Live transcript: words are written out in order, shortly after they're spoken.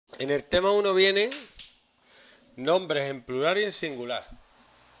En el tema 1 vienen nombres en plural y en singular.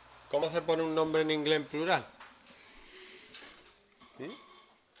 ¿Cómo se pone un nombre en inglés en plural?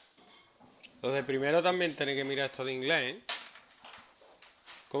 Los de primero también tenéis que mirar esto de inglés, ¿eh?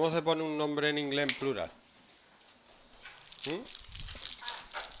 ¿Cómo se pone un nombre en inglés en plural?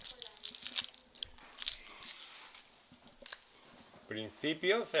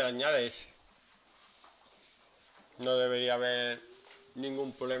 Principio se le añade ese. No debería haber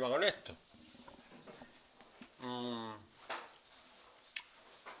ningún problema con esto.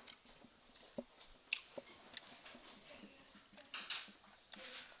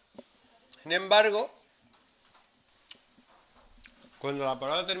 Sin embargo, cuando la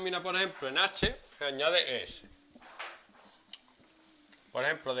palabra termina, por ejemplo, en H, se añade ES. Por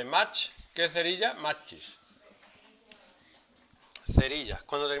ejemplo, de match, ¿qué es cerilla? Matches. Cerillas.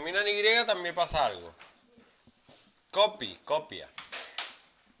 Cuando termina en Y también pasa algo. Copy, copia.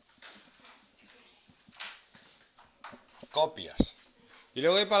 Copias. Y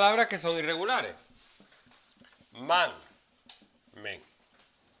luego hay palabras que son irregulares. Man, men.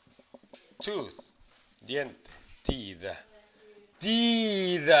 Tooth, diente. Tida.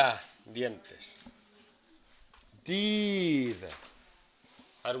 Tida, dientes. Tida.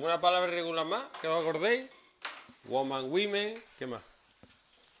 ¿Alguna palabra irregular más que os acordéis? Woman, women, ¿qué más?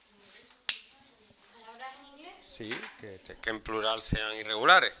 ¿Palabras en inglés? Sí, que en plural sean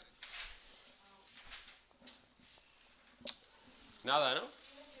irregulares. Nada, ¿no?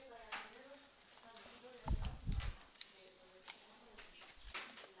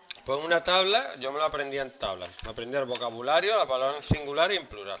 Pues una tabla, yo me la aprendí en tablas. Me aprendí el vocabulario, la palabra en singular y en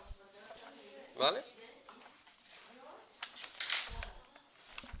plural. ¿Vale?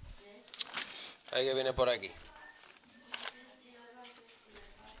 Ahí que viene por aquí.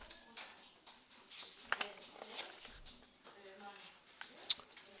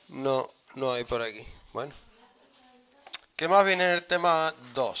 No hay por aquí. Bueno. ¿Qué más viene en el tema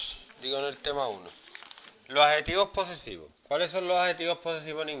 2? Digo en el tema 1. Los adjetivos posesivos. ¿Cuáles son los adjetivos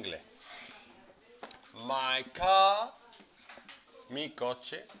posesivos en inglés? My car, mi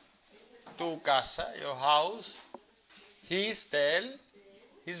coche, tu casa, your house, his tail,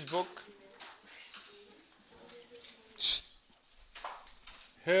 his book,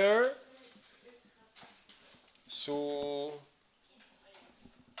 her, su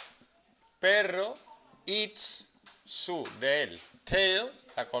perro, its, su, de él, tail,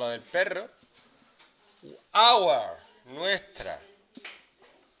 la cola del perro, our, nuestra,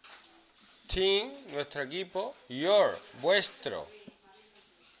 team, nuestro equipo, your, vuestro,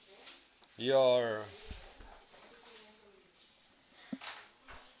 your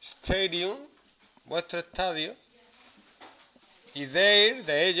stadium, vuestro estadio, y their,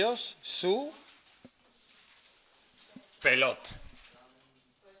 de ellos, su pelota,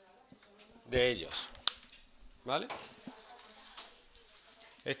 de ellos, ¿vale?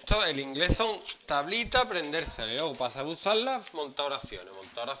 Esto, el inglés son tablitas, aprenderse, luego para saber usarlas, montar oraciones,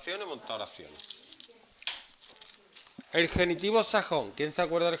 montar oraciones, montar oraciones. El genitivo sajón. ¿Quién se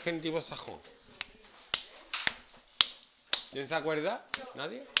acuerda del genitivo sajón? ¿Quién se acuerda?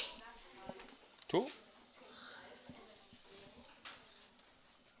 ¿Nadie? ¿Tú?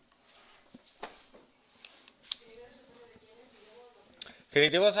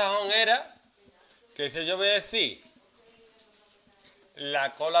 Genitivo sajón era que si yo voy a decir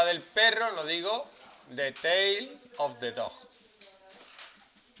la cola del perro, no digo the tail of the dog.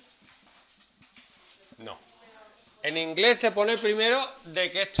 No. En inglés se pone primero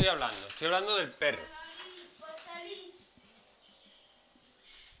de qué estoy hablando. Estoy hablando del perro.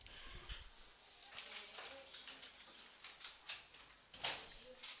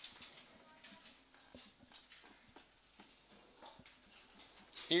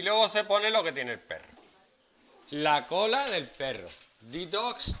 Y luego se pone lo que tiene el perro. La cola del perro. The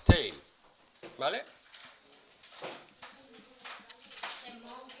dog's tail. ¿Vale?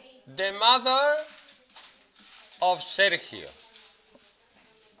 The mother of Sergio.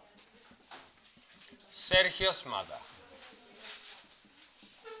 Sergio's mother.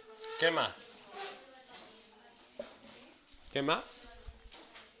 ¿Qué más? ¿Qué más?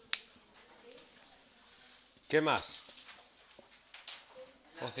 ¿Qué más?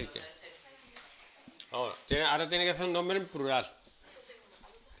 O sí que. Ahora tiene que hacer un nombre en plural.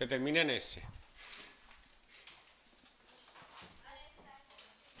 Que termine en S.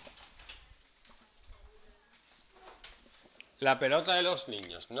 La pelota de los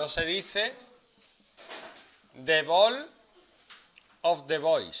niños. No se dice the ball of the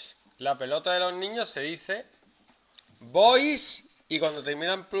boys. La pelota de los niños se dice boys y cuando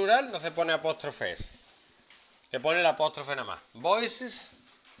termina en plural no se pone apóstrofe S. Se pone el apóstrofe nada más. Boys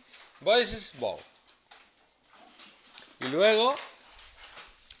Boys is bow. Y luego,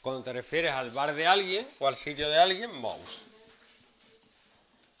 cuando te refieres al bar de alguien o al sitio de alguien, mouse.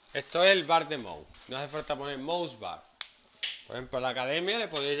 Esto es el bar de Mou. No hace falta poner Mouse Bar. Por ejemplo, a la academia le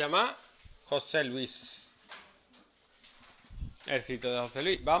podéis llamar José Luis. El sitio de José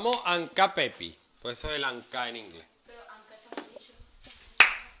Luis. Vamos, Anca Pepi. Pues eso es el Anca en inglés. Pero Anca está mal dicho.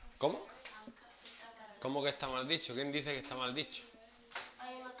 ¿Cómo? Anca está mal dicho. ¿Cómo que está mal dicho? ¿Quién dice que está mal dicho?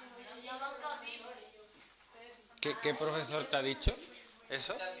 Hay una que se llama Anca Pepi. ¿Qué profesor te ha dicho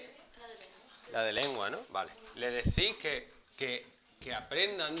eso? La de lengua, ¿no? Vale. Le decís que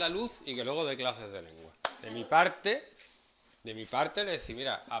aprenda andaluz y que luego dé clases de lengua. De mi parte le decís,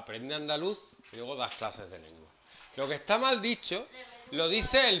 mira, aprende andaluz y luego das clases de lengua. Lo que está mal dicho lo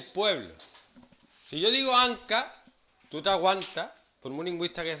dice el pueblo. Si yo digo Anca, tú te aguantas, por muy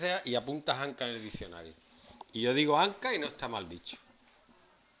lingüista que sea, y apuntas Anca en el diccionario. Y yo digo Anca y no está mal dicho.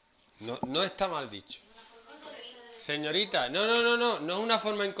 No está mal dicho. Señorita, no es una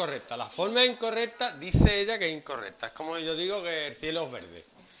forma incorrecta. La forma incorrecta dice ella que es incorrecta. Es como yo digo que el cielo es verde.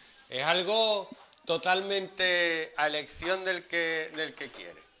 Es algo totalmente a elección del que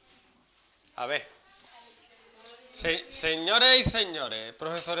quiere. A ver. Señores y señores,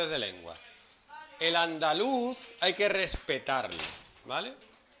 profesores de lengua. El andaluz hay que respetarlo, ¿vale?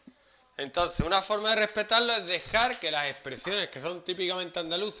 Entonces, una forma de respetarlo es dejar que las expresiones que son típicamente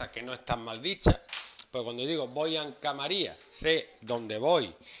andaluzas, que no están mal dichas, pues cuando digo voy a Anca María, sé dónde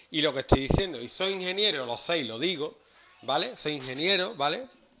voy y lo que estoy diciendo, y soy ingeniero, lo sé y lo digo, ¿vale? Soy ingeniero, ¿vale?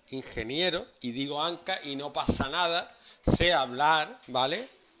 Ingeniero, y digo Anca y no pasa nada, sé hablar, ¿vale?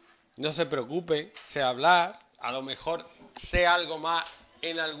 No se preocupen, sé hablar, a lo mejor sé algo más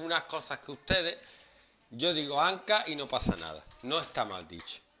en algunas cosas que ustedes, yo digo Anca y no pasa nada, no está mal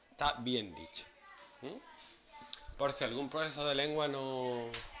dicho, está bien dicho. Por si algún profesor de lengua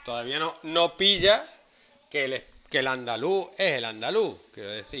todavía no pilla que el andaluz es el andaluz.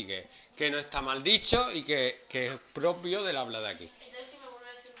 Quiero decir que no está mal dicho y que es propio del habla de aquí. Entonces, si me vuelve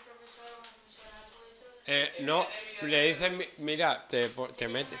a decir un profesor o una profesora algo de eso. No, le dicen, mira, te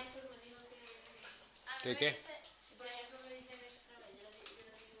metes. ¿De qué? Si por ejemplo me dicen eso otra vez, yo le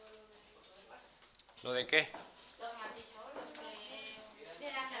digo lo de punto, ¿vale? ¿Lo de qué? Lo que me has dicho ahora, que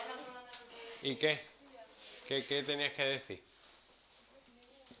de la razón. ¿Y qué? ¿Qué tenías que decir?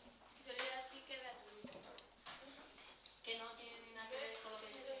 Yo le iba a decir que no tiene ni nada que ver con lo que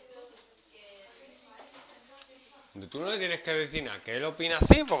dices tú, Tú no le tienes que decir nada, que él opina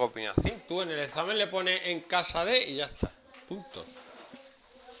así, porque opina así. Tú en el examen le pones en casa de y ya está. Punto.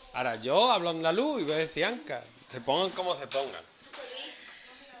 Ahora yo hablo andaluz y voy a decir Anca. Se pongan como se pongan.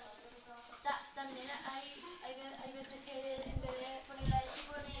 también hay veces que en vez de poner la S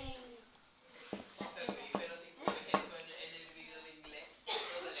ponen. Pero si pones esto en el vídeo de inglés,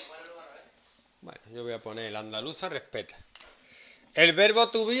 los de lengua no lo van a ver. Bueno, yo voy a poner el andaluz se respeta. El verbo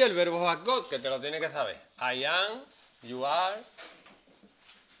to be, el verbo has got, que te lo tienes que saber. I am, you are,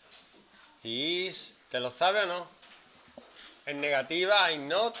 he is. ¿Te lo sabes o no? En negativa, I'm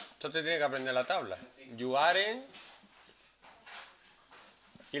not. Esto te tiene que aprender la tabla. You aren't.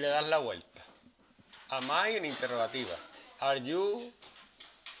 Y le das la vuelta. Am I en interrogativa. Are you.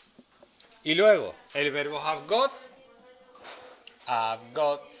 Y luego, el verbo have got. I've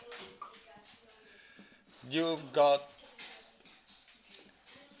got. You've got.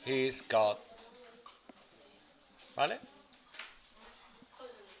 He's got. ¿Vale?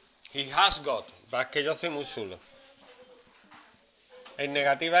 He has got. Es que yo soy muy chulo. En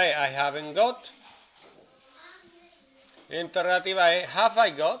negativa es I haven't got. En interrogativa es have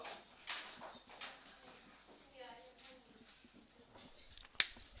I got.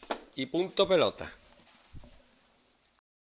 Y punto pelota.